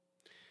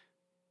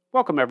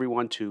Welcome,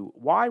 everyone, to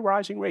Why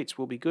Rising Rates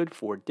Will Be Good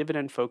for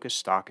Dividend-Focused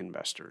Stock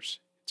Investors.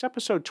 It's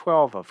episode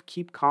 12 of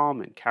Keep Calm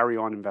and Carry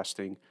On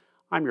Investing.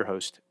 I'm your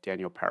host,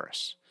 Daniel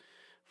Paris.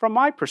 From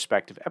my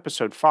perspective,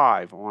 episode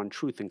 5 on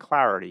Truth and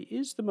Clarity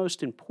is the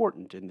most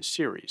important in the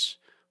series.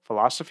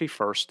 Philosophy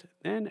first,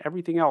 then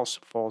everything else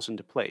falls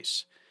into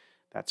place.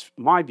 That's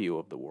my view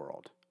of the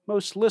world.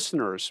 Most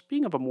listeners,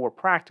 being of a more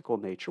practical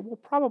nature, will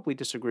probably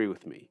disagree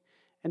with me.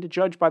 And to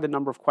judge by the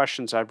number of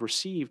questions I've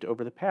received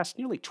over the past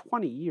nearly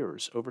 20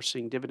 years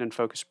overseeing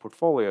dividend-focused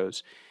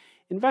portfolios,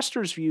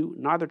 investors view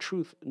neither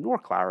truth nor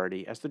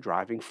clarity as the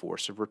driving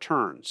force of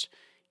returns.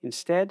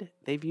 Instead,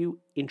 they view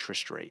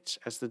interest rates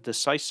as the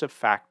decisive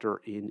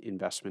factor in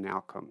investment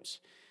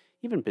outcomes.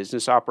 Even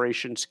business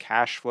operations,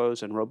 cash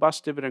flows, and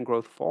robust dividend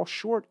growth fall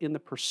short in the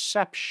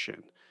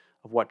perception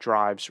of what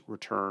drives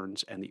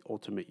returns and the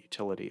ultimate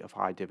utility of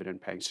high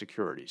dividend-paying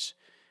securities.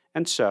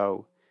 And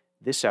so,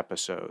 this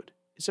episode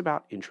is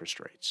about interest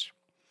rates.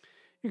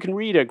 You can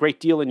read a great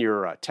deal in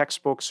your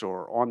textbooks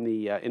or on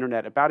the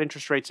internet about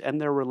interest rates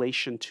and their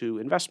relation to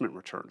investment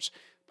returns.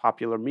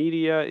 Popular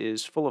media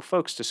is full of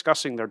folks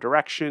discussing their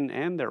direction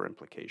and their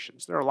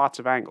implications. There are lots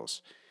of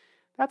angles.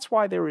 That's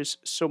why there is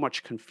so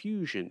much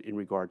confusion in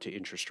regard to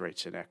interest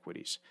rates and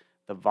equities.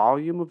 The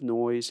volume of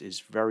noise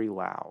is very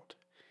loud.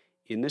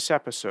 In this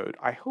episode,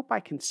 I hope I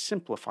can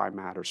simplify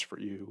matters for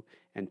you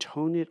and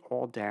tone it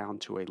all down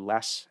to a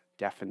less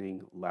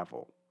deafening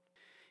level.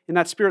 In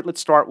that spirit,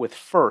 let's start with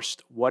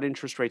first, what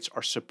interest rates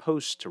are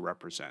supposed to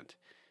represent.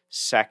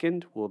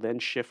 Second, we'll then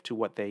shift to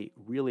what they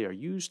really are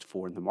used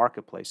for in the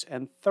marketplace.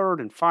 And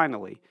third and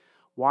finally,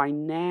 why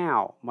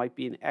now might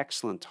be an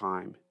excellent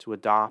time to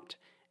adopt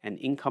an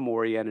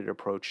income-oriented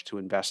approach to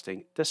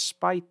investing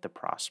despite the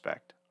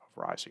prospect of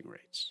rising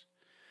rates.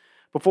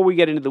 Before we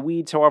get into the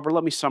weeds, however,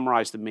 let me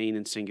summarize the main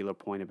and singular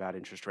point about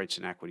interest rates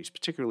and equities,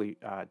 particularly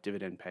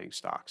dividend-paying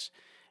stocks.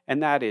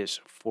 And that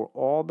is, for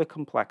all the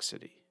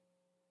complexity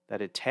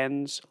that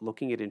attends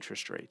looking at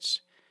interest rates,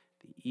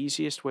 the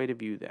easiest way to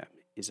view them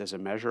is as a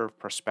measure of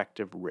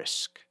prospective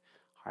risk.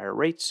 Higher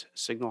rates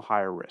signal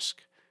higher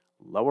risk.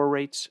 Lower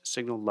rates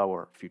signal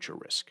lower future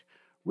risk.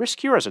 Risk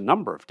here has a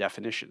number of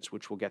definitions,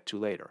 which we'll get to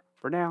later.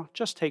 For now,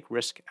 just take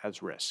risk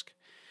as risk.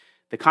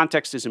 The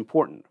context is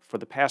important. For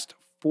the past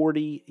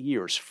 40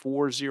 years,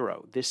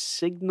 40, this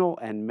signal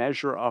and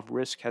measure of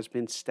risk has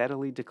been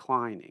steadily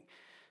declining.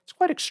 It's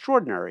quite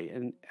extraordinary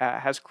and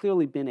has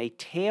clearly been a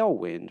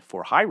tailwind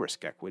for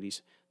high-risk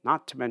equities,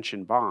 not to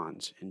mention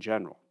bonds in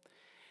general.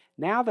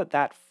 Now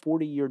that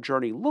 40-year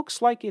journey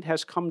looks like it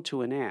has come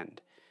to an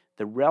end,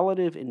 the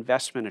relative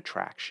investment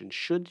attraction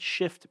should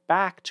shift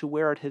back to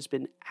where it has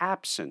been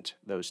absent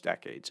those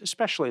decades,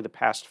 especially the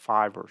past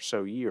 5 or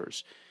so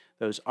years,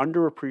 those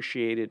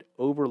underappreciated,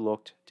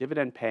 overlooked,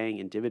 dividend-paying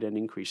and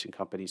dividend-increasing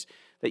companies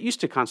that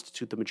used to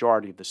constitute the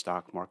majority of the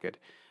stock market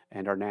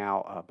and are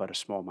now but a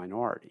small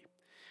minority.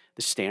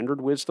 The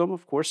standard wisdom,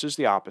 of course, is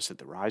the opposite.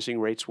 The rising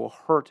rates will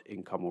hurt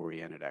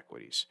income-oriented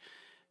equities.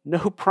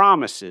 No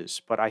promises,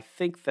 but I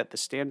think that the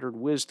standard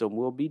wisdom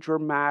will be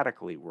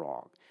dramatically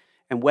wrong.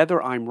 And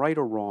whether I'm right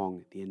or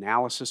wrong, the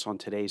analysis on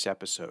today's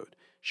episode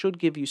should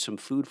give you some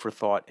food for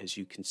thought as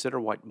you consider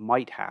what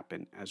might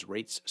happen as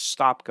rates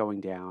stop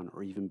going down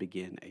or even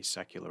begin a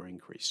secular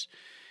increase.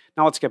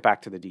 Now let's get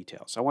back to the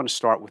details. I want to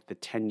start with the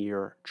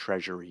 10-year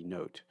Treasury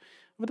note.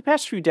 Over the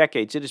past few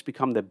decades, it has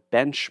become the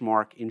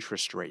benchmark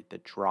interest rate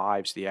that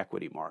drives the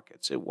equity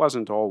markets. It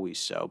wasn't always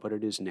so, but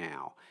it is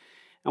now.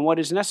 And what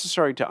is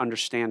necessary to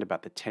understand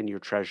about the 10-year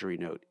Treasury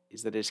note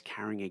is that it is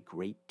carrying a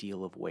great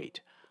deal of weight,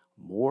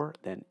 more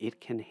than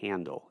it can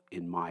handle,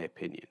 in my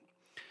opinion.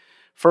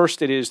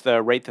 First, it is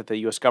the rate that the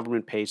U.S.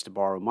 government pays to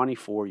borrow money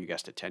for, you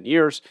guessed it, 10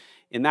 years.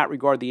 In that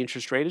regard, the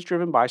interest rate is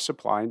driven by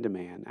supply and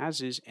demand,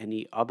 as is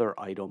any other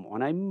item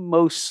on a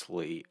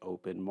mostly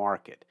open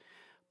market.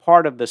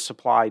 Part of the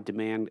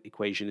supply-demand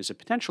equation is a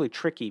potentially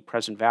tricky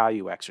present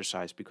value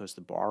exercise because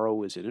the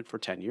borrower is in it for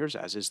 10 years,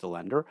 as is the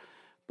lender.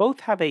 Both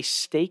have a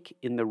stake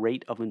in the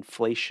rate of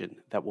inflation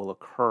that will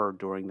occur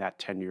during that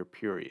 10-year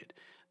period.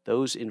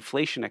 Those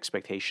inflation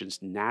expectations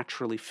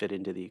naturally fit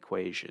into the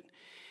equation.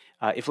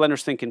 If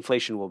lenders think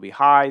inflation will be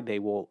high, they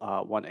will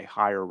want a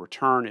higher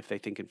return. If they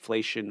think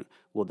inflation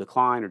will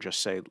decline or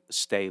just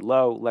stay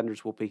low,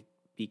 lenders will be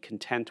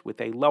content with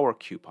a lower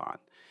coupon.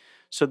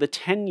 So the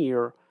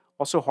 10-year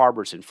also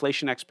harbors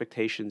inflation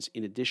expectations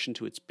in addition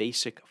to its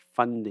basic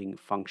funding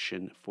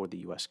function for the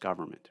U.S.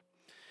 government.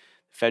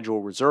 The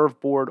Federal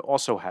Reserve Board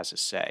also has a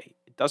say.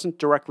 It doesn't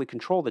directly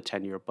control the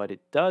 10-year, but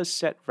it does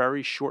set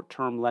very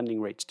short-term lending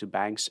rates to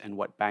banks and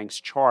what banks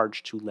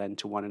charge to lend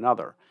to one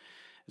another.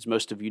 As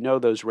most of you know,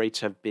 those rates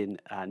have been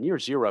near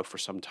zero for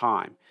some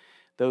time.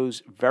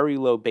 Those very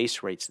low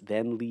base rates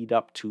then lead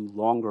up to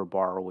longer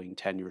borrowing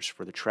tenures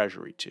for the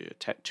Treasury, to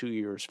 2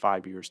 years,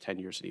 5 years, 10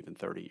 years, and even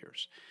 30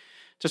 years.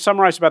 To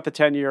summarize about the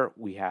 10-year,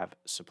 we have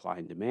supply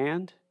and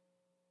demand,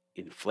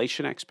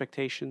 inflation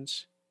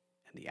expectations,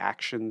 and the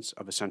actions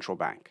of a central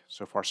bank.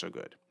 So far, so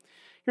good.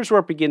 Here's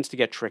where it begins to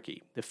get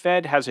tricky. The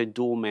Fed has a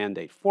dual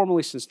mandate,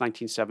 formally since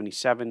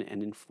 1977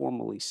 and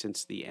informally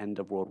since the end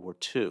of World War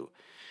II.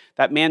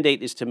 That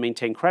mandate is to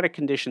maintain credit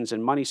conditions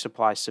and money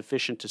supply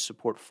sufficient to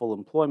support full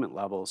employment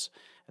levels,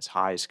 as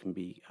high as can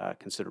be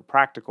considered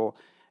practical,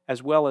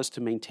 as well as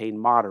to maintain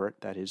moderate,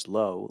 that is,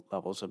 low,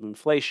 levels of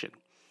inflation.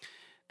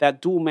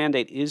 That dual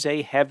mandate is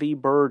a heavy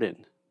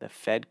burden. The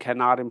Fed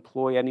cannot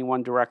employ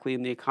anyone directly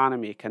in the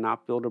economy. It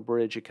cannot build a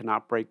bridge. It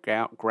cannot break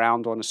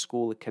ground on a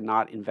school. It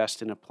cannot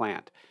invest in a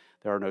plant.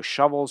 There are no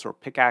shovels or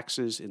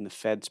pickaxes in the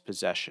Fed's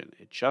possession.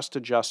 It just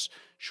adjusts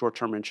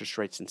short-term interest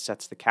rates and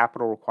sets the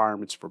capital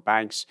requirements for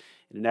banks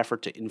in an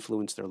effort to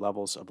influence their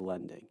levels of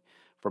lending.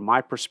 From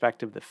my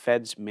perspective, the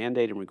Fed's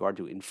mandate in regard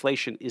to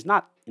inflation is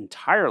not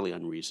entirely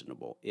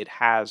unreasonable. It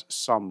has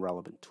some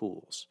relevant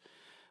tools.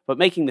 But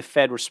making the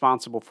Fed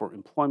responsible for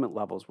employment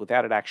levels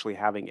without it actually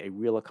having a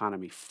real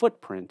economy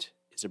footprint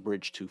is a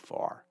bridge too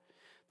far.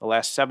 The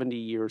last 70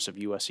 years of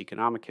U.S.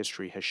 economic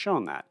history has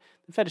shown that.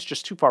 The Fed is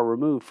just too far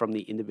removed from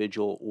the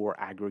individual or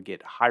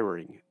aggregate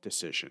hiring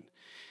decision.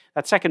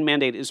 That second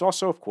mandate is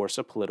also, of course,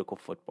 a political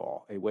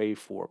football, a way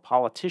for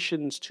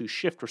politicians to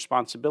shift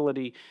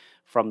responsibility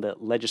from the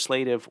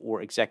legislative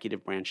or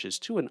executive branches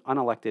to an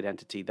unelected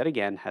entity that,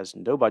 again, has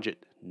no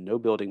budget, no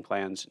building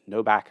plans,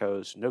 no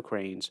backhoes, no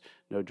cranes,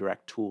 no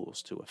direct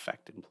tools to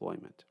affect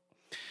employment.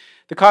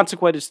 The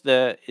consequence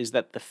is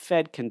that the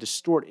Fed can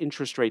distort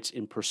interest rates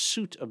in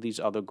pursuit of these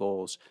other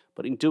goals,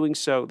 but in doing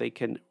so, they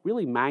can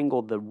really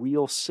mangle the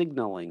real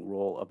signaling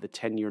role of the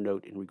 10-year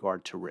note in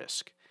regard to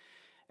risk.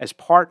 As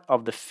part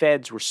of the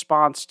Fed's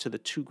response to the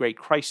two great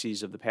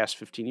crises of the past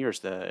 15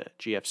 years, the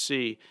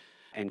GFC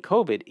and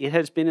COVID, it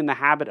has been in the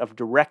habit of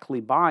directly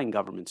buying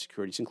government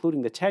securities,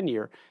 including the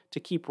 10-year, to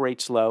keep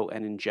rates low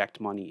and inject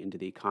money into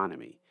the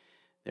economy.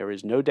 There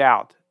is no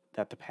doubt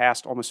that the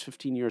past almost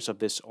 15 years of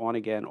this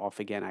on-again,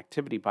 off-again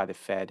activity by the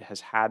Fed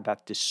has had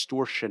that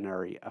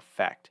distortionary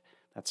effect.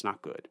 That's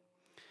not good.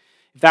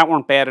 If that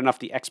weren't bad enough,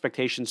 the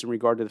expectations in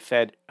regard to the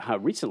Fed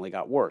recently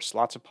got worse.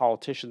 Lots of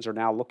politicians are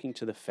now looking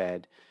to the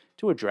Fed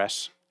to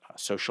address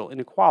social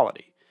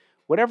inequality.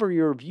 Whatever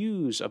your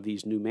views of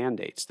these new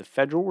mandates, the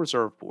Federal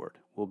Reserve Board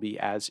will be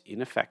as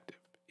ineffective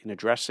in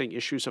addressing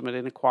issues of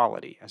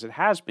inequality as it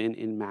has been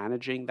in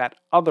managing that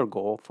other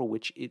goal for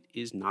which it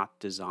is not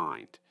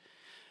designed.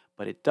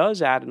 But it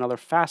does add another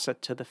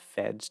facet to the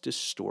Fed's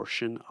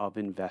distortion of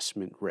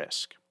investment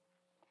risk.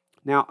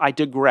 Now, I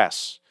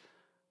digress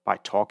by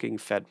talking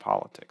Fed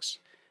politics,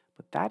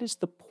 but that is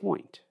the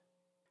point.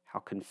 How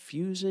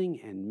confusing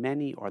and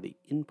many are the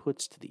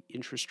inputs to the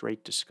interest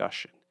rate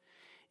discussion.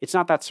 It's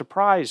not that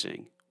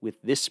surprising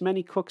with this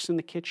many cooks in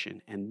the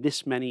kitchen and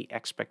this many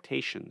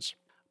expectations.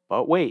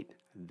 But wait,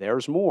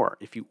 there's more.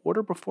 If you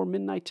order before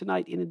midnight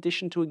tonight, in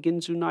addition to a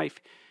Ginsu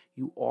knife,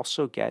 you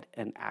also get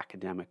an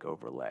academic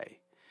overlay.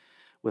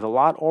 With a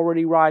lot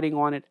already riding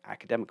on it,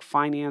 academic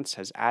finance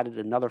has added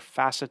another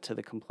facet to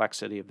the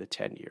complexity of the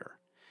 10-year.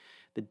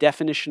 The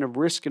definition of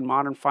risk in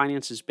modern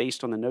finance is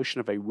based on the notion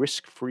of a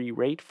risk-free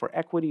rate. For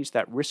equities,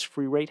 that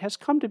risk-free rate has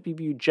come to be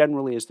viewed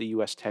generally as the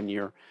U.S.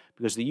 10-year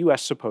because the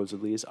U.S.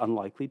 supposedly is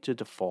unlikely to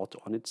default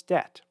on its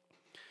debt.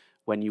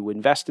 When you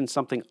invest in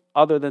something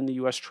other than the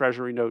U.S.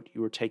 Treasury note,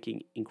 you are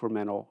taking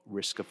incremental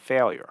risk of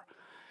failure.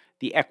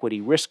 The equity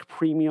risk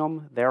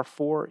premium,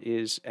 therefore,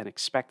 is an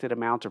expected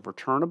amount of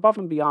return above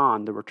and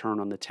beyond the return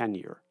on the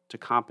 10-year to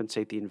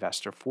compensate the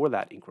investor for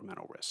that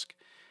incremental risk.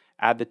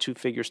 Add the two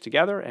figures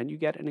together and you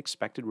get an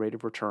expected rate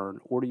of return,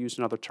 or to use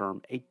another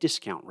term, a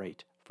discount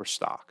rate for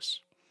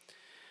stocks.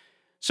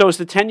 So as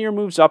the 10-year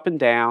moves up and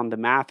down, the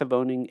math of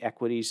owning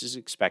equities is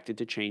expected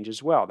to change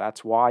as well.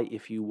 That's why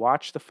if you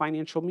watch the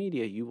financial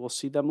media, you will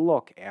see them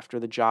look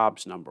after the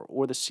jobs number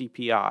or the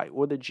CPI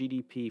or the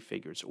GDP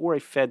figures or a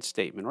Fed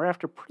statement or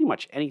after pretty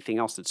much anything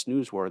else that's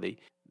newsworthy.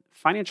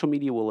 Financial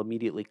media will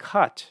immediately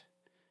cut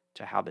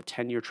to how the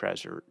 10-year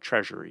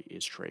treasury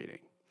is trading.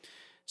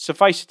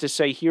 Suffice it to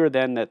say here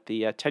then that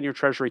the 10-year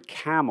Treasury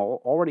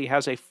camel already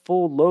has a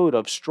full load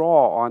of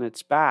straw on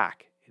its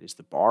back. It is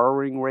the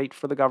borrowing rate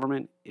for the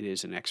government. It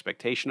is an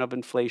expectation of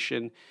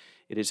inflation.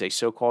 It is a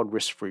so-called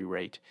risk-free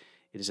rate.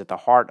 It is at the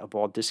heart of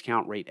all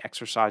discount rate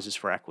exercises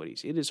for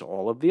equities. It is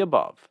all of the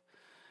above.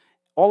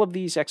 All of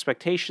these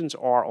expectations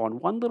are on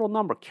one little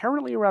number,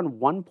 currently around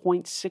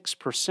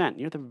 1.6%,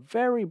 near the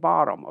very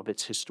bottom of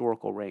its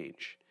historical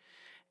range.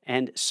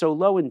 And so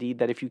low indeed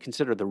that if you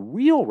consider the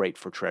real rate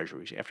for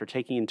treasuries after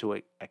taking into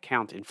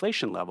account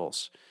inflation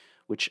levels,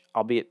 which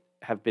albeit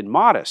have been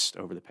modest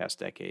over the past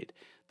decade,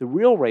 the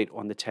real rate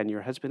on the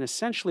 10-year has been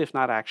essentially, if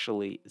not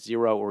actually,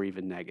 zero or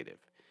even negative.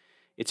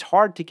 It's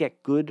hard to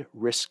get good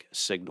risk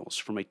signals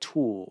from a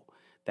tool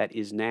that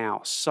is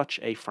now such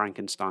a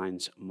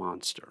Frankenstein's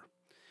monster.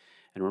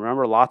 And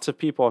remember, lots of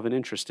people have an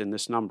interest in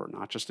this number,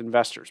 not just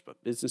investors,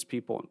 but business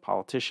people and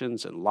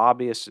politicians and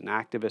lobbyists and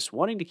activists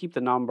wanting to keep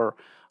the number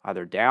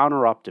either down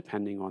or up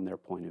depending on their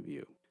point of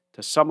view.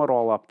 To sum it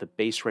all up, the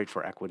base rate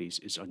for equities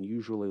is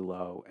unusually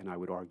low and I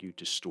would argue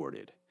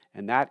distorted.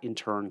 And that in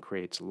turn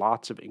creates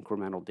lots of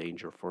incremental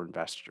danger for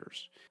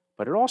investors.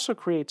 but it also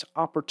creates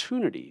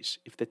opportunities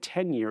if the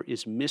 10-year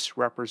is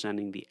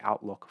misrepresenting the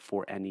outlook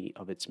for any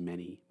of its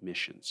many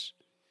missions.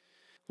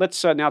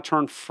 Let's now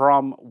turn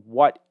from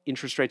what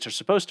interest rates are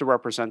supposed to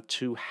represent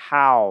to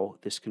how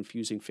this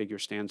confusing figure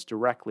stands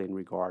directly in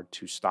regard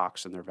to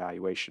stocks and their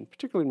valuation,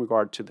 particularly in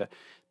regard to the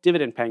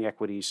dividend-paying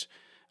equities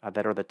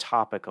that are the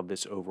topic of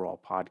this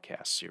overall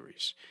podcast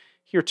series.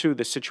 Here, too,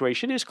 the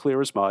situation is clear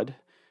as mud,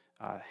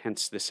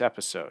 hence this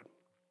episode.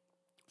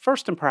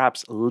 First and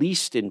perhaps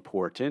least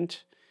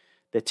important,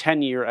 the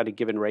 10-year at a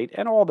given rate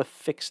and all the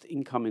fixed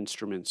income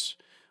instruments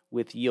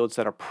with yields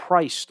that are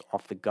priced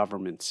off the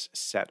government's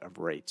set of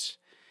rates.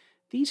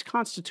 These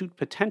constitute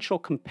potential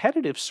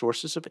competitive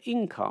sources of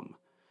income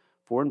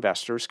for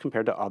investors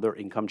compared to other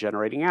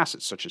income-generating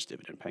assets, such as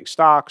dividend-paying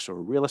stocks or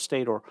real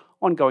estate or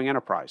ongoing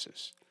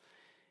enterprises.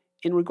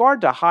 In regard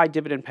to high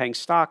dividend-paying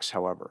stocks,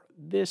 however,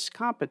 this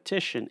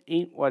competition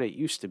ain't what it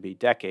used to be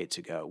decades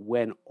ago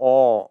when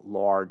all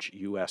large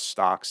U.S.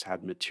 stocks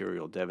had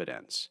material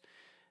dividends.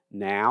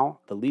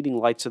 Now, the leading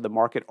lights of the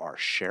market are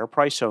share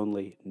price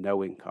only,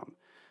 no income.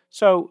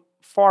 So,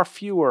 far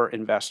fewer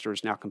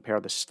investors now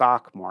compare the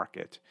stock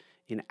market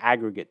in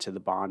aggregate to the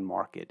bond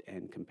market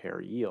and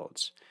compare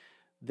yields.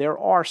 There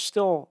are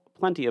still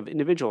plenty of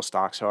individual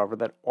stocks, however,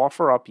 that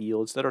offer up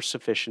yields that are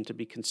sufficient to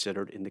be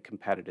considered in the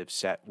competitive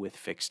set with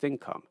fixed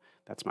income.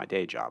 That's my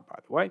day job, by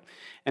the way.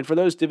 And for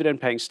those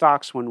dividend-paying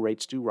stocks, when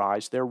rates do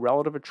rise, their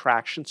relative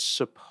attraction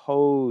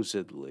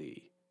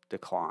supposedly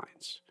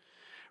declines.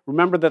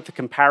 Remember that the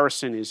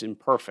comparison is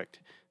imperfect.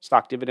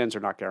 Stock dividends are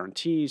not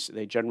guarantees.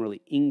 They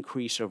generally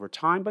increase over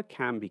time but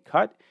can be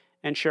cut,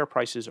 and share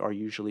prices are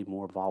usually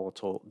more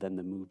volatile than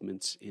the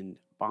movements in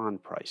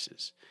bond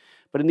prices.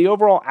 But in the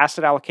overall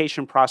asset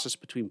allocation process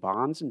between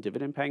bonds and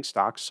dividend-paying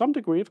stocks, some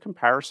degree of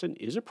comparison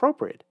is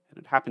appropriate, and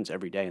it happens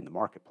every day in the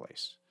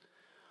marketplace.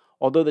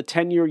 Although the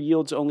 10-year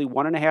yields only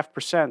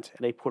 1.5%,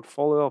 and a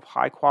portfolio of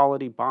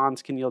high-quality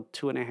bonds can yield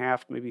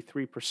 2.5%, maybe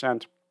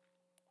 3%,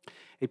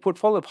 a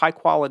portfolio of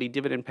high-quality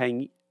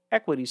dividend-paying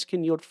equities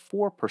can yield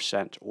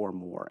 4% or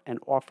more and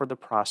offer the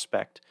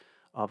prospect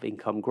of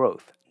income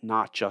growth,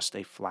 not just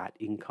a flat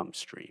income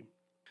stream.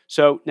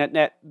 So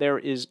net-net, there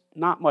is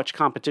not much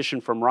competition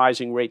from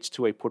rising rates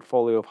to a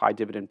portfolio of high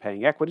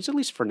dividend-paying equities, at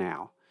least for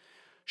now.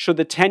 Should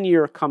the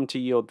 10-year come to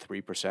yield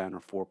 3%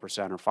 or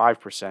 4% or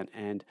 5%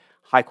 and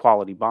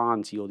high-quality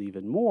bonds yield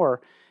even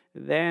more,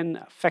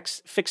 then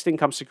fixed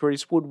income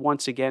securities would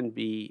once again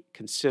be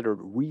considered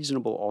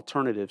reasonable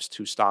alternatives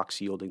to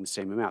stocks yielding the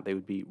same amount. They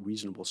would be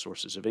reasonable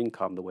sources of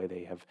income the way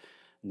they have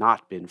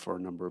not been for a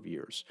number of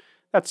years.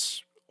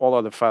 That's all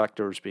other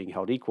factors being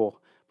held equal,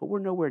 but we're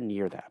nowhere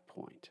near that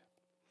point.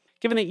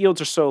 Given that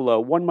yields are so low,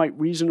 one might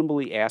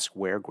reasonably ask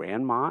where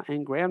grandma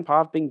and grandpa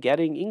have been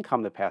getting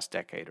income the past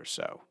decade or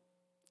so.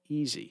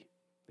 Easy.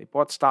 They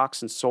bought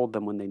stocks and sold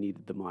them when they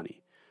needed the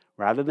money.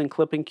 Rather than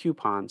clipping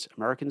coupons,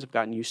 Americans have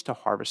gotten used to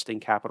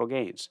harvesting capital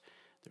gains.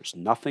 There's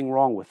nothing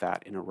wrong with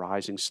that in a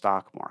rising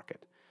stock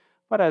market.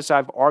 But as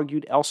I've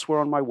argued elsewhere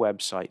on my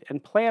website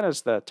and plan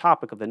as the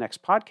topic of the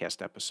next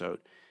podcast episode,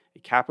 a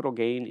capital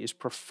gain is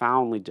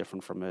profoundly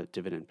different from a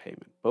dividend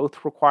payment.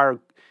 Both require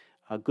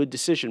good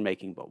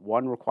decision-making, but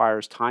one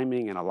requires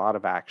timing and a lot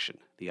of action.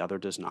 The other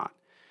does not.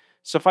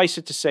 Suffice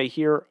it to say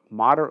here,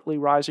 moderately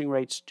rising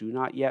rates do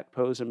not yet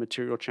pose a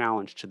material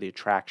challenge to the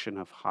attraction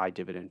of high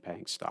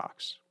dividend-paying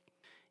stocks.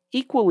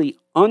 Equally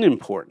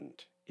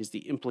unimportant is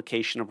the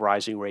implication of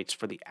rising rates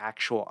for the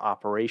actual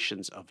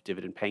operations of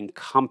dividend-paying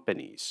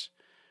companies.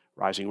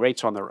 Rising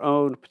rates on their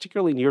own,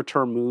 particularly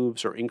near-term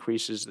moves or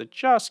increases that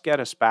just get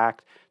us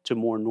back to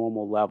more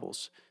normal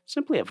levels,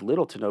 simply have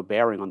little to no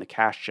bearing on the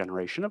cash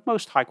generation of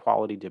most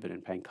high-quality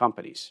dividend-paying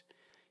companies.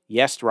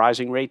 Yes,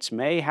 rising rates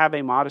may have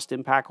a modest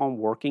impact on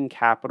working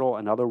capital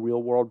and other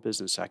real-world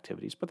business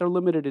activities, but they're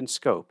limited in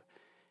scope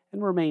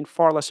and remain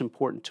far less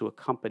important to a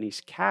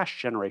company's cash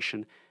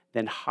generation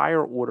than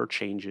higher-order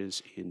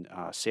changes in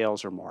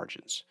sales or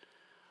margins.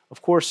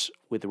 Of course,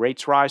 with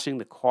rates rising,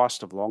 the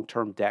cost of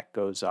long-term debt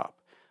goes up.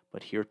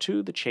 But here,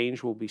 too, the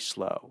change will be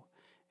slow,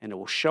 and it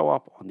will show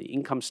up on the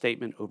income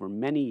statement over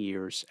many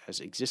years as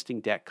existing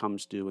debt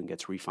comes due and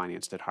gets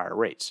refinanced at higher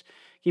rates.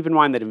 Keep in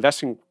mind that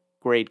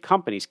investment-grade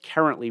companies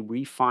currently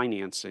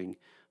refinancing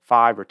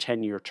 5 or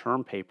 10-year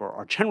term paper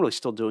are generally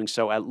still doing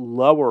so at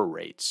lower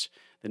rates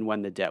than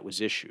when the debt was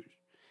issued.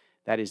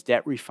 That is,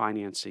 debt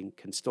refinancing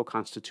can still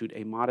constitute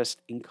a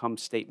modest income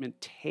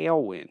statement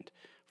tailwind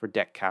for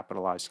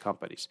debt-capitalized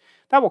companies.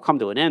 That will come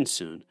to an end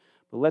soon,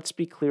 but let's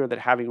be clear that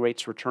having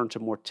rates return to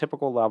more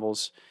typical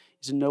levels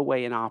is in no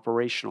way an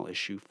operational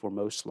issue for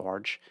most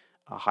large,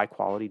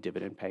 high-quality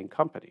dividend-paying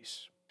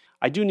companies.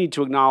 I do need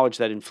to acknowledge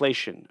that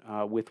inflation,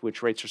 with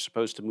which rates are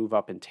supposed to move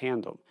up in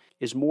tandem,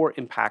 is more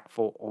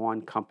impactful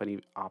on company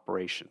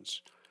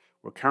operations.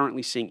 We're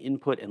currently seeing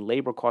input and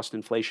labor cost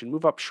inflation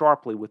move up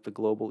sharply with the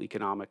global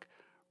economic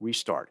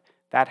restart.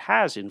 That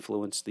has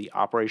influenced the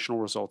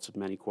operational results of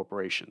many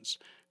corporations.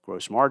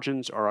 Gross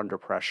margins are under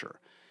pressure.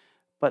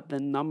 But the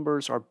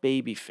numbers are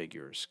baby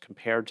figures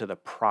compared to the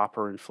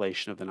proper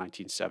inflation of the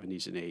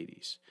 1970s and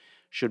 80s.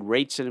 Should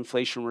rates and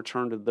inflation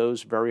return to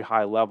those very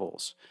high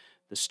levels,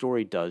 the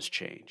story does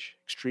change.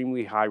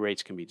 Extremely high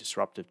rates can be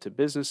disruptive to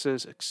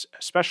businesses,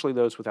 especially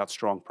those without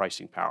strong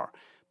pricing power.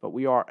 But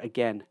we are,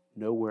 again,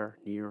 nowhere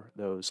near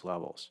those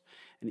levels.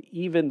 And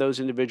even those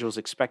individuals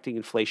expecting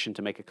inflation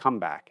to make a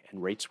comeback,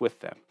 and rates with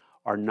them,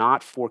 are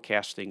not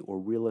forecasting or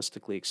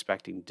realistically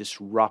expecting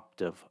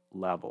disruptive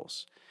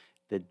levels.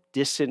 The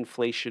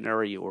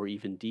disinflationary or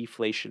even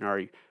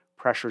deflationary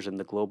pressures in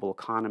the global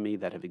economy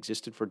that have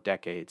existed for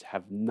decades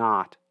have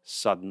not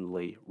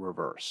suddenly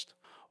reversed.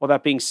 All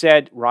that being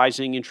said,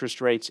 rising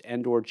interest rates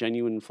and/or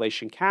genuine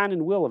inflation can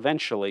and will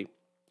eventually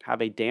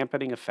have a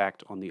dampening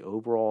effect on the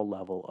overall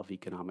level of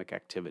economic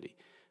activity,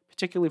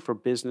 particularly for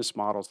business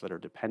models that are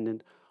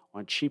dependent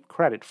on cheap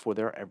credit for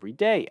their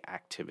everyday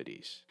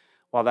activities.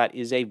 While that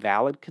is a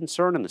valid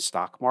concern in the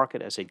stock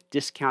market, as a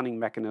discounting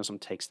mechanism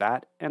takes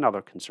that and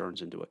other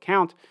concerns into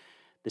account,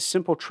 the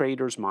simple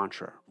trader's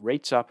mantra,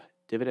 rates up,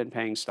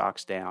 dividend-paying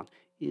stocks down,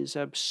 is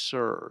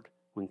absurd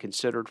when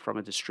considered from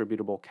a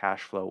distributable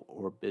cash flow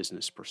or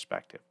business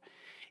perspective.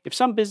 If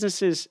some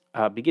businesses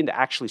begin to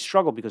actually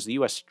struggle because the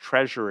U.S.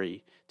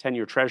 Treasury,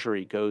 10-year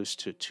Treasury, goes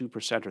to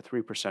 2% or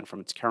 3% from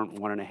its current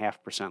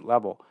 1.5%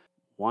 level,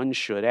 one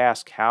should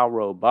ask how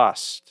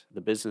robust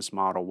the business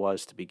model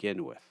was to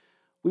begin with.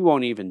 We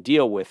won't even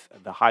deal with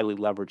the highly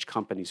leveraged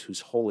companies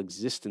whose whole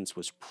existence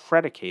was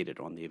predicated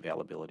on the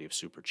availability of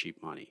super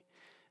cheap money.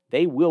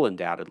 They will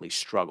undoubtedly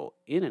struggle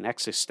in an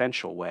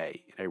existential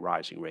way in a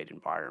rising rate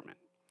environment.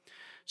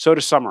 So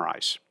to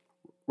summarize,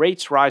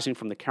 rates rising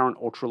from the current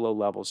ultra-low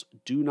levels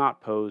do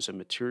not pose a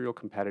material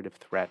competitive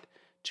threat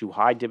to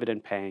high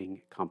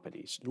dividend-paying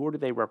companies, nor do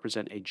they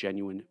represent a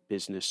genuine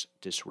business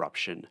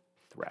disruption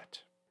threat.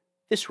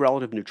 This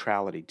relative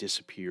neutrality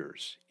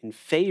disappears in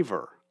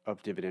favor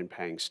of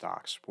dividend-paying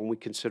stocks when we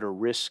consider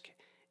risk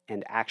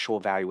and actual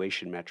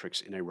valuation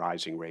metrics in a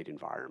rising rate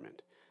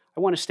environment.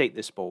 I want to state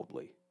this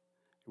boldly.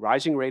 A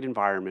rising rate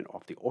environment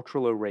off the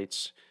ultra-low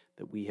rates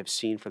that we have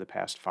seen for the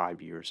past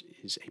 5 years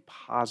is a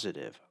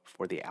positive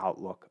for the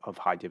outlook of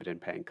high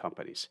dividend-paying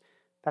companies.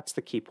 That's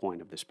the key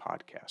point of this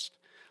podcast.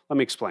 Let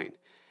me explain.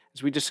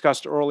 As we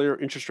discussed earlier,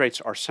 interest rates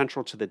are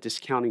central to the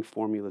discounting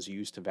formulas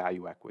used to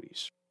value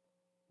equities.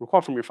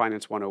 Recall from your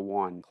Finance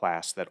 101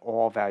 class that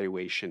all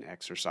valuation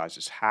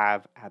exercises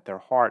have at their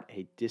heart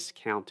a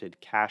discounted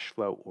cash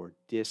flow or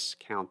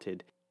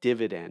discounted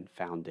dividend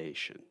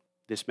foundation.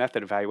 This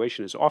method of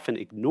valuation is often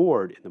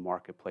ignored in the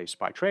marketplace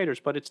by traders,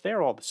 but it's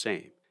there all the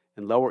same.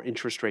 And lower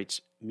interest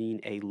rates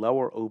mean a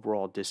lower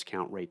overall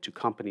discount rate to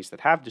companies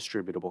that have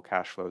distributable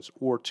cash flows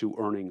or to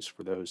earnings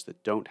for those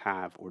that don't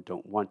have or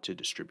don't want to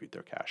distribute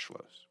their cash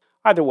flows.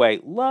 Either way,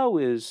 low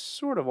is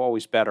sort of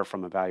always better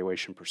from a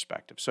valuation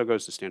perspective. So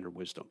goes the standard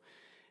wisdom.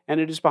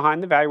 And it is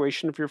behind the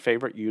valuation of your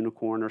favorite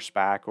unicorn or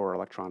SPAC or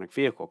electronic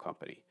vehicle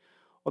company.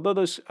 Although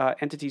those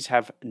entities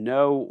have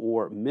no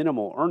or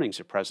minimal earnings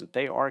at present,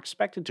 they are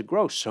expected to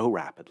grow so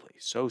rapidly,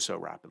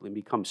 and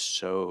become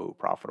so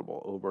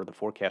profitable over the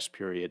forecast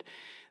period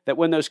that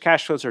when those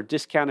cash flows are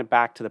discounted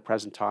back to the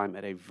present time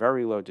at a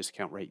very low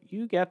discount rate,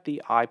 you get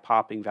the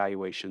eye-popping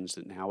valuations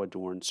that now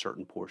adorn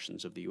certain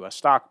portions of the U.S.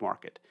 stock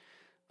market.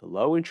 The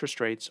low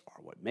interest rates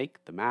are what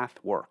make the math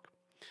work.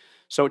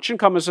 So it shouldn't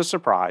come as a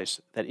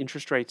surprise that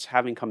interest rates,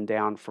 having come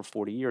down for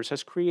 40 years,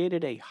 has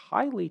created a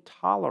highly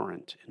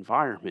tolerant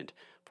environment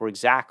for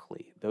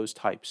exactly those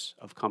types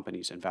of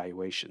companies and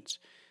valuations.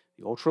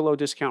 The ultra-low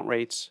discount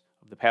rates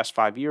of the past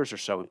 5 years or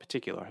so in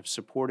particular have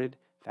supported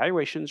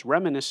valuations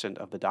reminiscent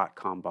of the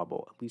dot-com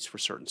bubble, at least for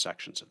certain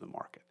sections of the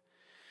market.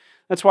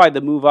 That's why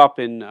the move up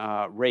in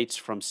rates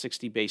from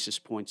 60 basis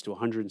points to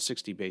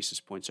 160 basis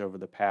points over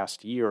the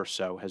past year or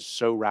so has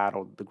so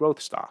rattled the growth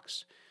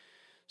stocks.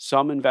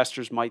 Some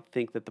investors might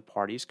think that the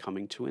party is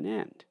coming to an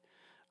end.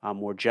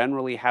 More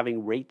generally,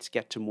 having rates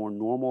get to more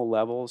normal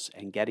levels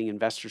and getting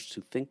investors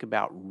to think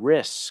about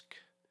risk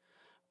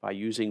by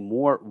using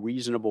more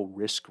reasonable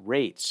risk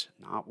rates,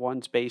 not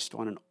ones based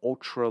on an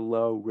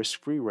ultra-low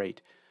risk-free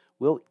rate,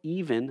 will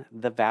even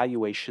the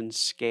valuation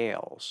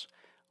scales.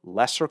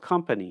 Lesser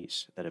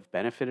companies that have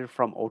benefited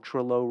from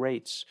ultra-low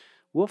rates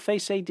will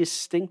face a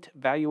distinct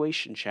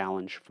valuation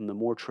challenge from the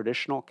more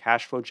traditional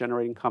cash flow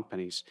generating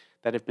companies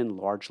that have been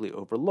largely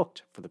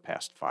overlooked for the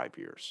past 5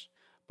 years.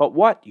 But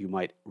what, you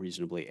might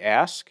reasonably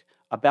ask,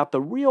 about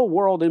the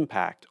real-world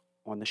impact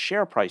on the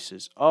share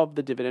prices of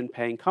the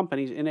dividend-paying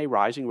companies in a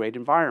rising rate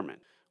environment?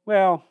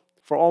 Well,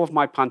 for all of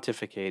my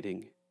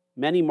pontificating,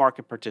 many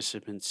market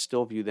participants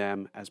still view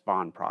them as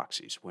bond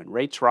proxies. When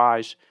rates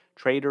rise,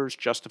 traders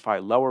justify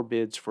lower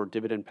bids for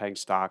dividend-paying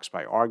stocks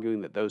by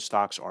arguing that those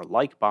stocks are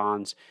like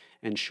bonds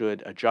and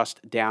should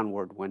adjust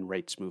downward when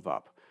rates move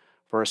up.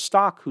 For a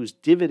stock whose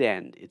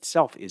dividend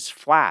itself is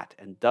flat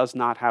and does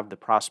not have the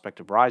prospect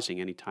of rising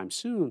anytime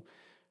soon,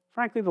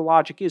 frankly, the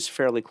logic is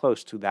fairly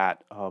close to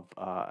that of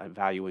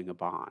valuing a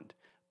bond.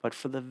 But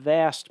for the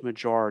vast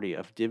majority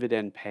of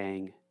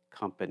dividend-paying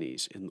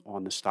companies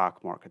on the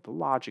stock market, the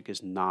logic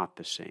is not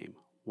the same.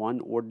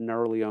 One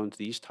ordinarily owns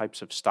these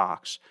types of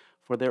stocks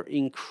for their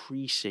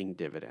increasing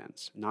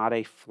dividends, not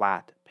a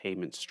flat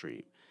payment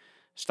stream.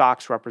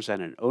 Stocks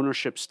represent an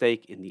ownership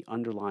stake in the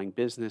underlying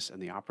business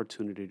and the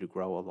opportunity to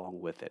grow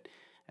along with it.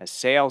 As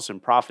sales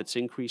and profits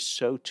increase,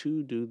 so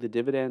too do the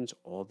dividends,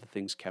 all the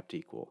things kept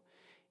equal.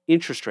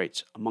 Interest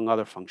rates, among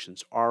other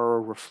functions, are a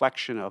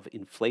reflection of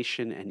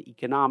inflation and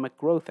economic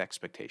growth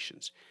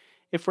expectations.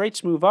 If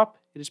rates move up,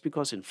 it is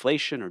because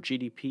inflation or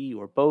GDP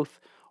or both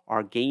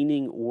are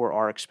gaining or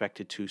are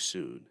expected to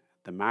soon.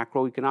 The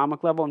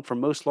macroeconomic level, and for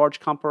most large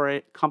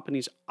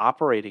companies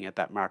operating at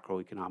that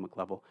macroeconomic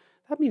level,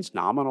 that means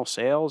nominal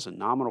sales and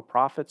nominal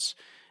profits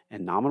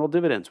and nominal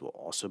dividends will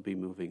also be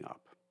moving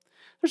up.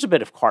 There's a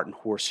bit of cart and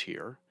horse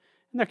here,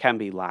 and there can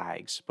be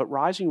lags, but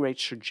rising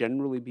rates should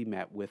generally be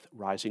met with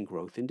rising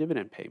growth in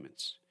dividend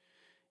payments.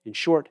 In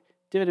short,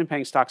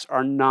 dividend-paying stocks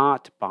are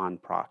not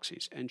bond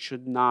proxies and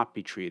should not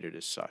be treated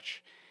as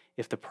such.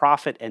 If the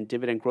profit and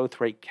dividend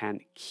growth rate can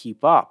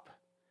keep up,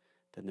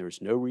 then there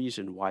is no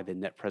reason why the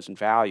net present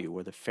value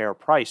or the fair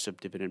price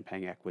of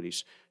dividend-paying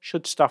equities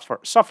should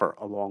suffer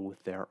along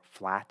with their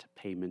flat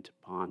payment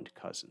bond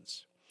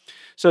cousins.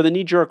 So the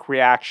knee-jerk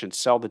reaction,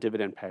 sell the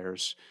dividend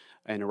payers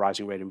in a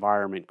rising rate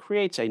environment,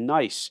 creates a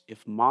nice,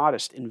 if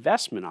modest,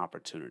 investment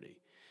opportunity.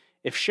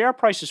 If share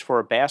prices for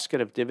a basket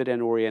of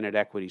dividend-oriented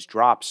equities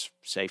drops,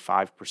 say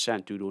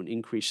 5% due to an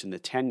increase in the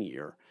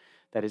 10-year,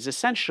 that is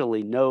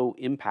essentially no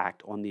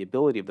impact on the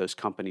ability of those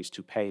companies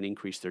to pay and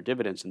increase their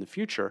dividends in the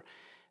future,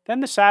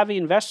 then the savvy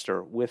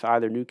investor with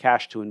either new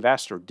cash to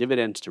invest or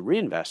dividends to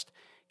reinvest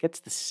gets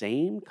the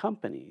same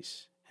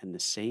companies and the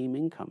same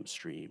income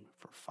stream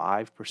for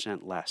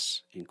 5%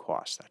 less in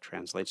cost. That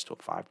translates to a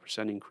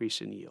 5% increase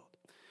in yield.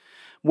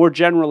 More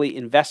generally,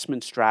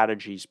 investment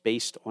strategies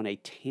based on a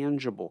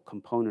tangible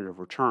component of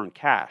return,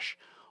 cash,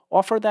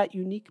 offer that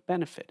unique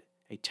benefit.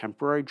 A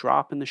temporary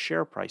drop in the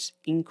share price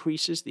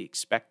increases the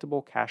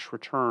expectable cash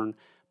return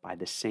by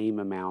the same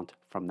amount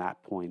from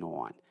that point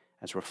on,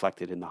 as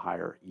reflected in the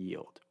higher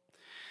yield.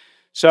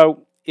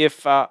 So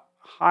if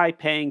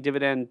high-paying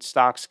dividend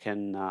stocks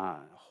can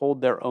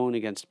hold their own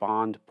against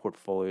bond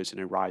portfolios in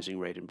a rising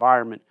rate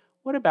environment,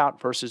 what about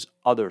versus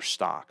other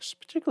stocks,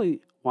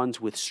 particularly ones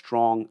with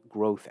strong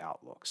growth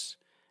outlooks?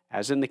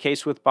 As in the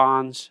case with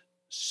bonds,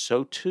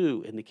 so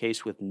too in the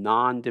case with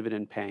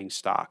non-dividend paying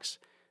stocks.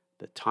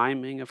 The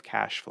timing of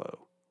cash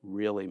flow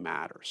really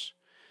matters.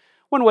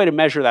 One way to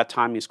measure that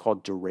timing is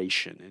called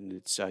duration, and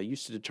it's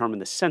used to determine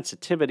the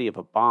sensitivity of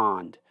a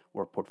bond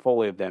or a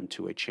portfolio of them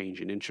to a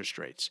change in interest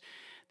rates.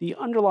 The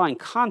underlying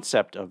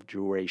concept of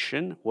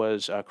duration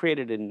was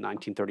created in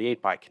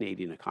 1938 by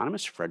Canadian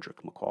economist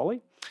Frederick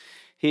Macaulay.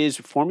 His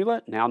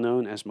formula, now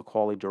known as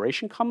Macaulay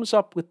duration, comes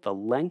up with the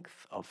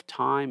length of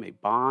time a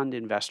bond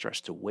investor has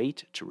to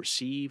wait to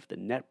receive the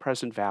net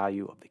present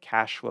value of the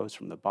cash flows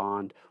from the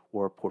bond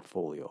or a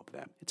portfolio of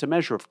them. It's a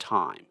measure of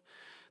time.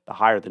 The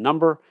higher the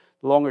number,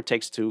 the longer it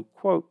takes to,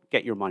 quote,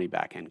 get your money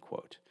back, end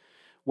quote.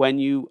 When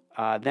you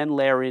then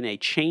layer in a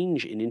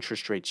change in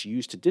interest rates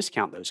used to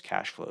discount those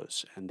cash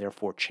flows and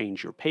therefore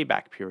change your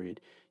payback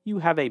period, you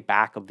have a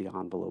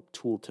back-of-the-envelope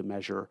tool to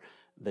measure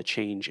the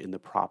change in the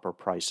proper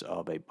price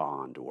of a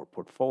bond or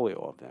portfolio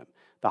of them.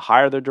 The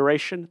higher the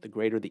duration, the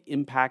greater the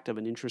impact of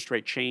an interest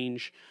rate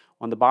change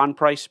on the bond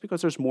price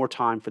because there's more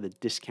time for the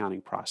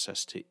discounting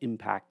process to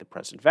impact the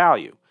present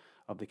value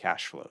of the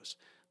cash flows.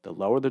 The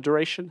lower the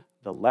duration,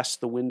 the less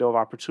the window of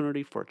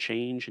opportunity for a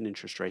change in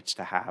interest rates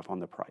to have on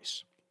the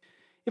price.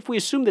 If we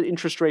assume that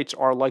interest rates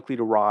are likely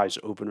to rise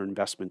over an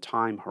investment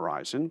time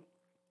horizon,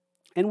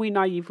 and we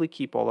naively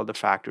keep all other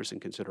factors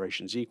and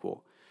considerations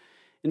equal,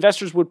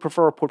 investors would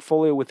prefer a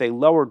portfolio with a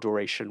lower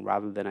duration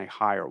rather than a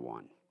higher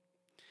one.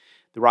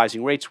 The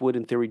rising rates would,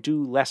 in theory,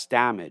 do less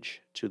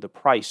damage to the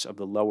price of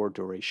the lower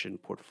duration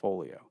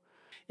portfolio.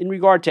 In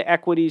regard to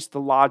equities, the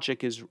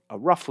logic is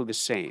roughly the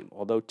same,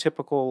 although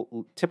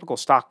typical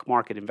stock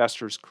market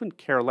investors couldn't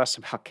care less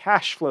about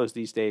cash flows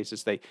these days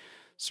as they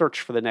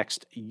search for the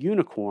next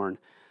unicorn.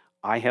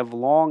 I have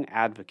long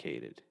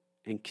advocated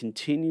and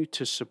continue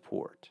to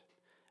support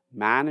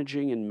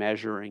managing and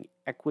measuring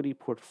equity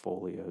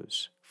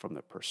portfolios from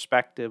the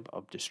perspective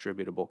of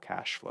distributable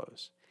cash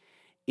flows.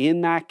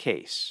 In that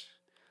case,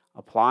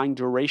 applying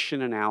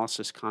duration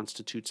analysis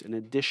constitutes an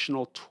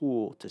additional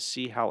tool to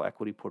see how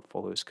equity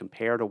portfolios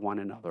compare to one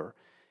another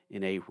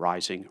in a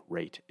rising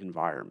rate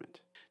environment.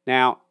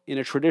 Now, in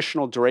a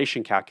traditional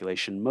duration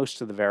calculation,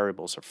 most of the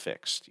variables are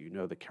fixed. You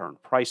know the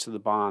current price of the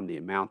bond, the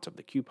amount of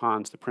the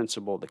coupons, the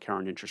principal, the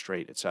current interest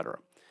rate, etc.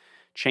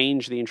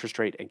 Change the interest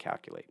rate and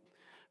calculate.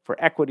 For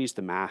equities,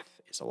 the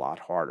math is a lot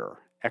harder.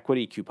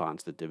 Equity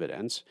coupons, the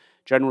dividends,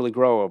 generally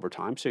grow over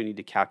time, so you need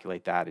to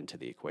calculate that into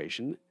the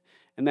equation.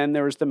 And then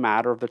there is the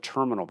matter of the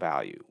terminal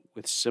value.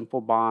 With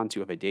simple bonds,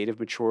 you have a date of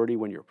maturity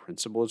when your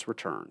principal is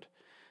returned.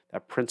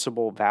 That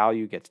principal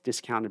value gets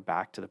discounted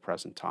back to the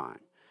present time.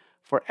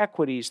 For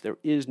equities, there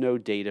is no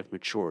date of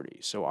maturity,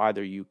 so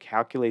either you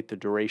calculate the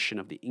duration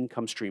of the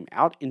income stream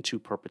out into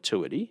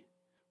perpetuity,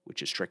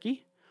 which is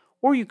tricky,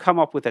 or you come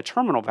up with a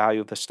terminal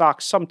value of the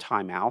stock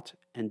sometime out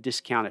and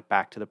discount it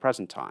back to the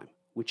present time,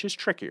 which is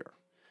trickier.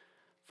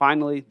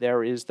 Finally,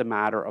 there is the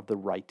matter of the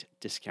right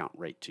discount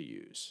rate to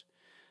use.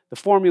 The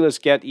formulas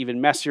get even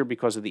messier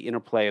because of the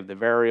interplay of the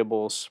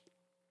variables.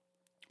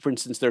 For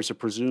instance, there's a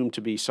presumed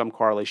to be some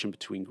correlation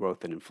between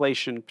growth and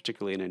inflation,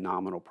 particularly in a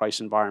nominal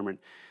price environment.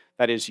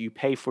 That is, you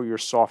pay for your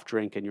soft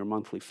drink and your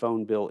monthly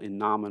phone bill in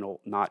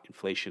nominal, not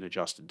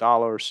inflation-adjusted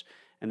dollars,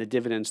 and the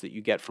dividends that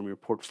you get from your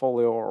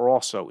portfolio are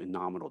also in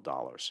nominal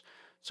dollars.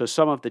 So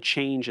some of the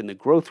change in the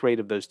growth rate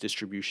of those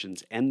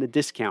distributions and the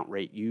discount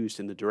rate used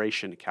in the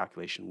duration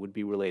calculation would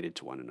be related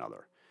to one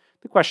another.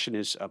 The question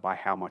is, by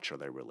how much are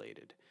they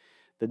related?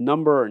 The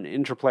number and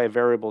interplay of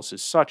variables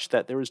is such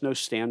that there is no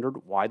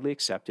standard, widely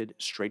accepted,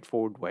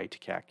 straightforward way to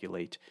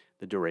calculate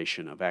the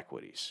duration of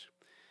equities.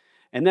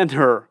 And then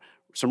there are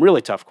some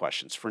really tough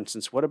questions. For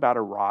instance, what about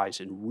a rise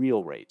in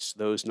real rates,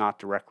 those not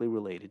directly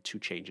related to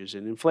changes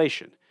in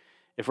inflation?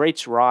 If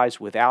rates rise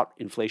without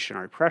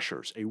inflationary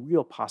pressures, a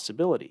real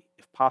possibility,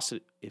 if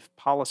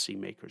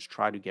policymakers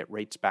try to get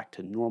rates back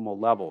to normal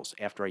levels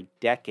after a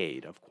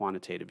decade of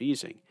quantitative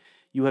easing,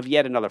 you have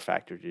yet another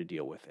factor to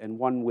deal with, and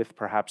one with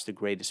perhaps the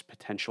greatest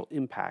potential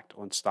impact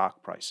on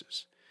stock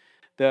prices.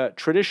 The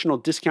traditional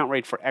discount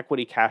rate for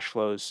equity cash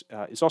flows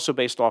is also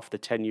based off the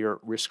 10-year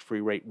risk-free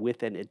rate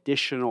with an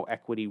additional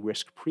equity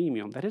risk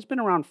premium that has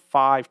been around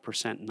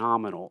 5%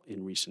 nominal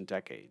in recent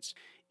decades.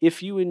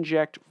 If you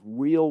inject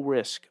real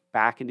risk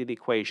back into the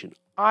equation,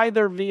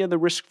 either via the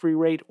risk-free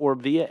rate or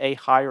via a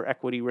higher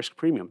equity risk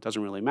premium, it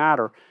doesn't really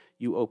matter,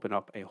 you open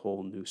up a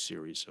whole new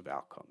series of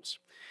outcomes.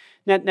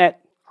 Net,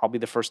 I'll be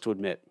the first to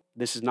admit,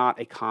 this is not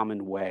a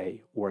common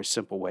way or a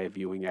simple way of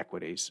viewing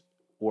equities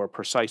or a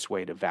precise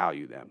way to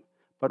value them,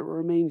 but it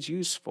remains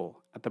useful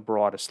at the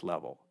broadest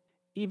level.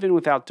 Even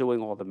without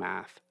doing all the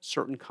math,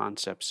 certain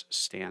concepts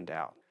stand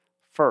out.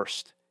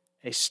 First,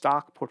 a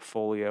stock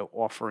portfolio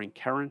offering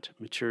current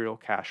material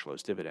cash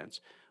flows,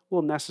 dividends,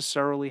 will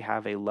necessarily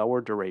have a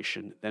lower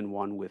duration than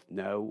one with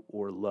no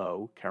or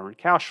low current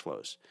cash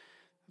flows.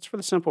 That's for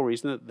the simple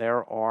reason that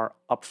there are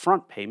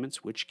upfront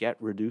payments which get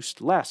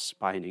reduced less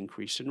by an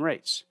increase in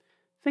rates.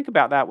 Think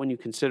about that when you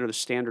consider the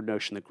standard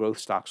notion that growth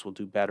stocks will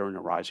do better in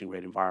a rising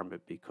rate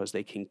environment because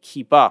they can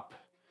keep up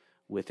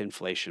with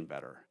inflation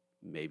better.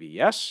 Maybe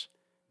yes,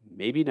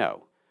 maybe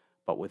no.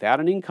 But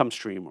without an income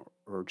stream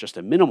or just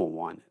a minimal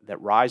one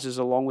that rises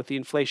along with the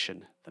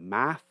inflation, the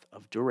math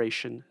of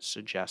duration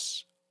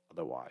suggests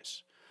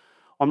otherwise.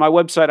 On my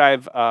website,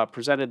 I've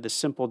presented the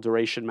simple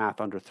duration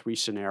math under three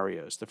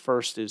scenarios. The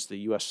first is the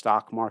U.S.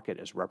 stock market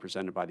as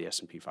represented by the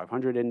S&P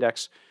 500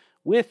 index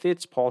with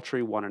its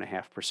paltry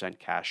 1.5%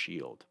 cash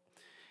yield.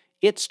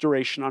 Its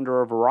duration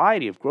under a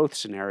variety of growth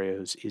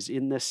scenarios is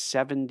in the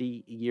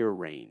 70-year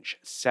range,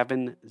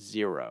 70.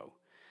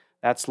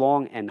 That's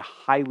long and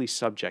highly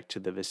subject to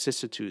the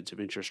vicissitudes of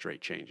interest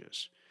rate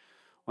changes.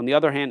 On the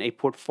other hand, a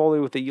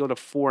portfolio with a yield of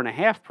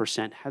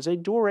 4.5% has a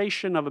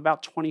duration of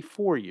about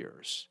 24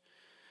 years.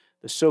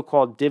 The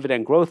so-called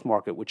dividend growth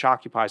market, which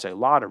occupies a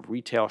lot of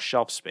retail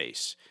shelf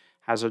space,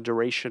 has a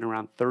duration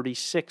around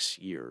 36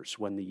 years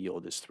when the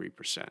yield is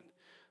 3%.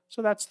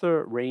 So that's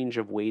the range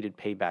of weighted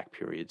payback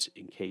periods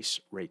in case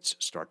rates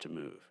start to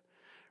move.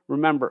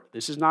 Remember,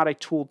 this is not a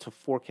tool to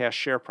forecast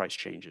share price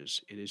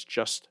changes. It is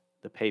just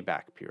the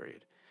payback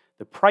period.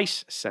 The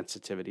price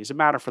sensitivity is a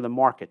matter for the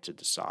market to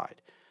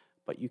decide,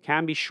 but you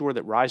can be sure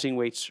that rising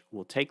rates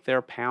will take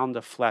their pound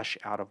of flesh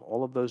out of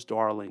all of those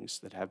darlings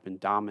that have been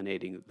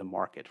dominating the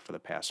market for the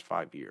past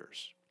 5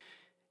 years.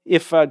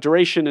 If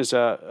duration is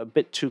a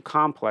bit too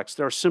complex,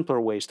 there are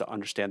simpler ways to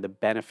understand the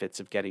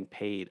benefits of getting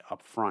paid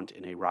up front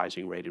in a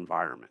rising rate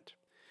environment.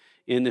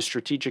 In the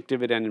Strategic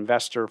Dividend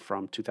Investor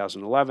from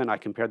 2011, I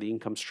compared the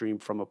income stream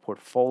from a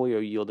portfolio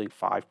yielding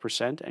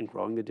 5% and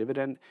growing the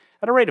dividend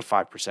at a rate of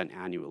 5%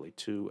 annually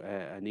to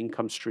an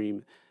income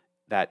stream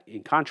that,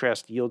 in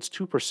contrast, yields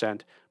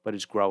 2% but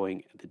is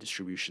growing the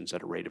distributions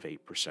at a rate of 8%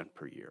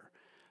 per year.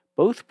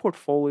 Both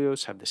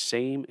portfolios have the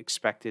same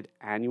expected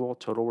annual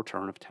total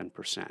return of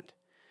 10%.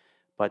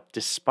 But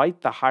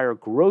despite the higher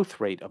growth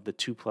rate of the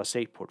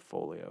 2+8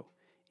 portfolio,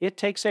 it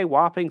takes a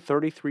whopping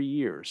 33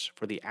 years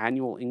for the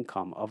annual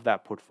income of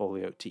that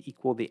portfolio to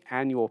equal the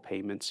annual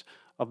payments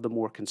of the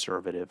more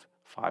conservative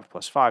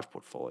 5+5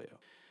 portfolio.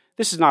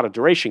 This is not a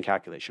duration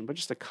calculation, but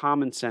just a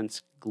common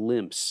sense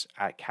glimpse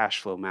at cash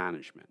flow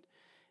management.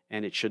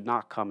 And it should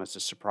not come as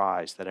a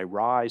surprise that a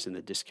rise in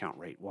the discount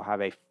rate will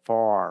have a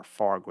far,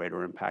 far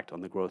greater impact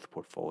on the growth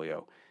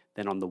portfolio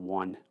than on the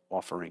one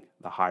offering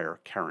the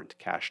higher current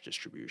cash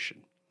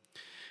distribution.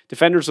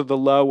 Defenders of the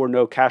low or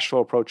no cash flow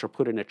approach are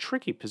put in a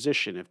tricky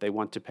position if they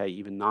want to pay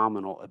even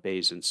nominal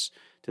obeisance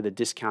to the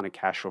discounted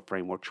cash flow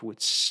framework,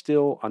 which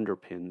still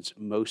underpins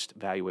most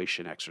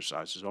valuation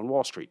exercises on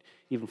Wall Street,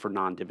 even for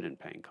non-dividend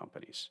paying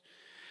companies.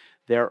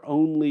 Their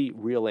only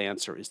real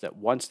answer is that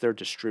once their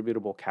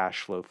distributable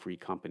cash flow free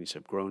companies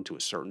have grown to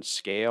a certain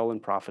scale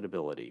and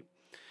profitability,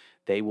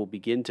 they will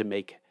begin to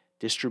make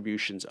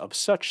distributions of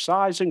such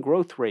size and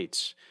growth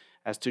rates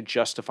as to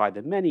justify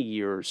the many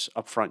years,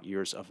 upfront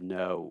years of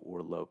no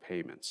or low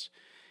payments.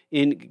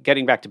 In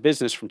Getting Back to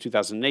Business from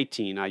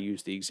 2018, I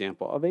used the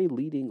example of a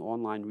leading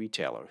online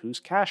retailer whose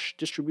cash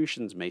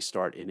distributions may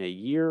start in a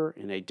year,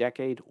 in a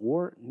decade,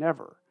 or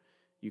never.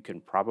 You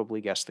can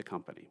probably guess the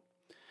company.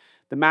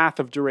 The math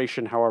of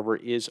duration, however,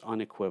 is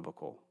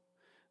unequivocal.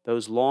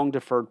 Those long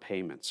deferred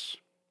payments,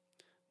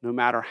 no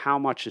matter how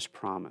much is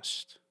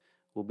promised,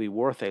 will be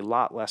worth a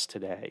lot less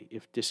today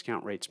if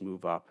discount rates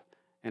move up,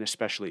 and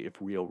especially if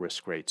real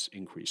risk rates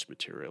increase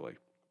materially.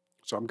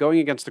 So I'm going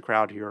against the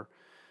crowd here,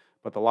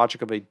 but the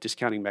logic of a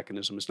discounting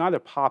mechanism is neither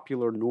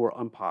popular nor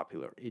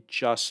unpopular. It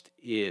just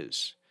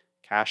is.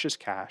 Cash is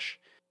cash,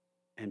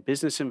 and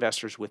business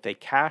investors with a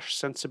cash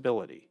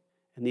sensibility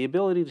and the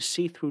ability to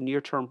see through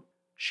near-term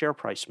share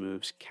price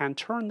moves can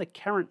turn the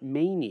current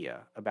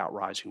mania about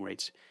rising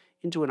rates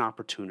into an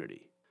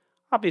opportunity.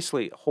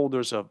 Obviously,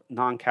 holders of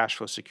non-cash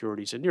flow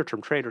securities and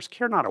near-term traders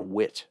care not a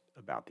whit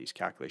about these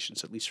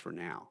calculations, at least for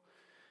now.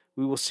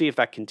 We will see if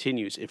that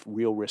continues if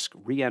real risk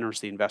re-enters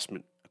the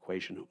investment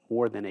equation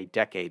more than a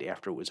decade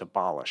after it was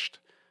abolished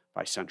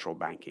by central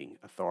banking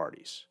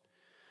authorities.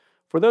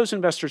 For those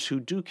investors who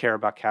do care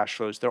about cash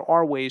flows, there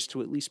are ways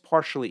to at least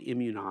partially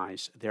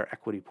immunize their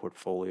equity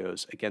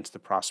portfolios against the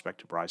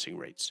prospect of rising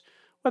rates,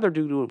 whether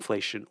due to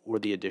inflation or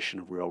the addition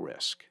of real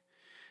risk.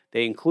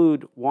 They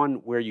include one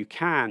where you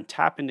can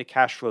tap into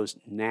cash flows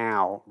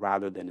now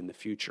rather than in the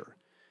future.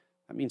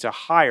 That means a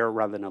higher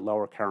rather than a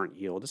lower current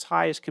yield, as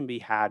high as can be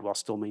had while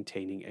still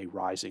maintaining a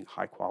rising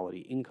high-quality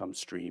income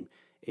stream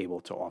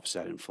able to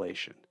offset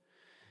inflation.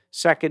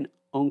 Second,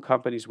 own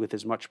companies with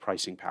as much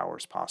pricing power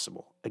as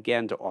possible,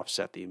 again to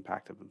offset the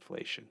impact of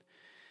inflation.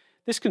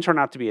 This can turn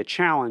out to be a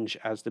challenge,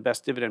 as the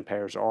best dividend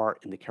payers are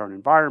in the current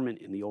environment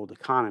in the old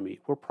economy,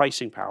 where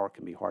pricing power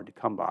can be hard to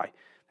come by.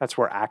 That's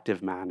where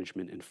active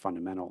management and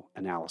fundamental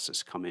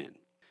analysis come in.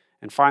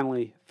 And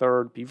finally,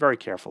 third, be very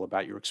careful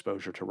about your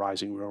exposure to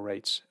rising real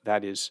rates.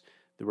 That is,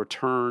 the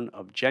return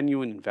of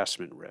genuine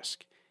investment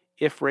risk.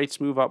 If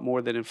rates move up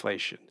more than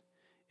inflation,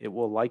 it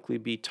will likely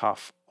be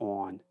tough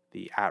on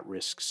the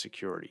at-risk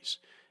securities.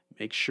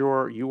 Make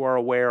sure you are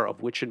aware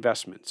of which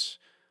investments,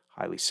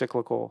 highly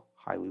cyclical,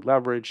 highly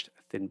leveraged,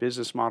 thin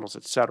business models,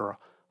 etc.,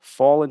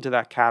 fall into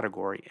that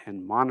category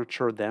and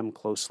monitor them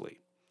closely.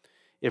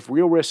 If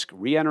real risk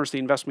re-enters the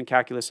investment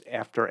calculus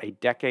after a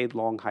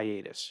decade-long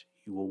hiatus,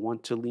 you will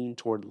want to lean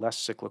toward less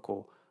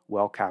cyclical,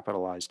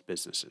 well-capitalized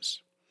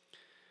businesses.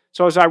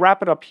 So as I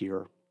wrap it up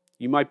here,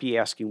 you might be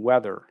asking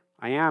whether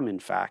I am, in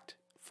fact,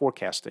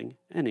 forecasting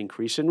an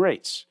increase in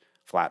rates,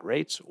 flat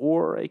rates,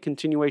 or a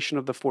continuation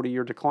of the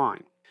 40-year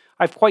decline.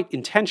 I've quite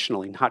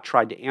intentionally not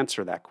tried to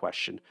answer that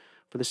question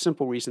for the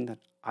simple reason that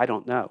I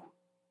don't know.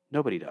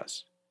 Nobody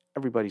does.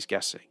 Everybody's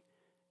guessing.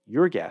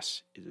 Your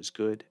guess is as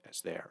good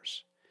as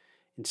theirs.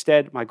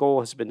 Instead, my goal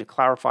has been to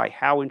clarify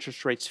how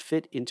interest rates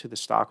fit into the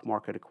stock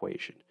market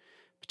equation,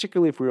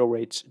 particularly if real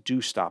rates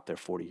do stop their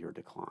 40-year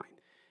decline.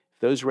 If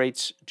those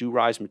rates do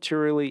rise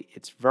materially,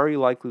 it's very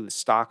likely the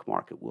stock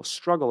market will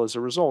struggle as a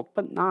result,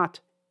 but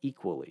not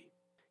equally.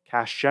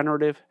 Cash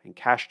generative and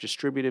cash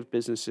distributive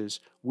businesses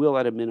will,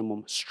 at a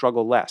minimum,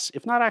 struggle less,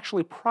 if not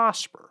actually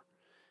prosper,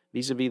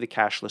 vis-a-vis the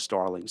cashless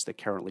darlings that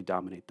currently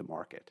dominate the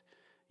market.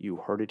 You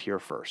heard it here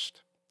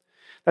first.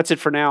 That's it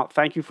for now.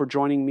 Thank you for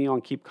joining me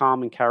on Keep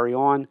Calm and Carry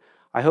On.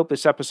 I hope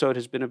this episode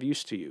has been of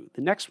use to you.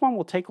 The next one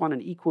will take on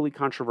an equally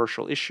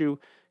controversial issue,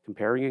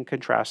 comparing and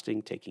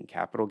contrasting taking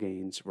capital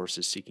gains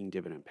versus seeking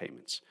dividend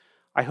payments.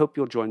 I hope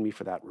you'll join me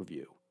for that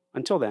review.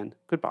 Until then,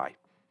 goodbye.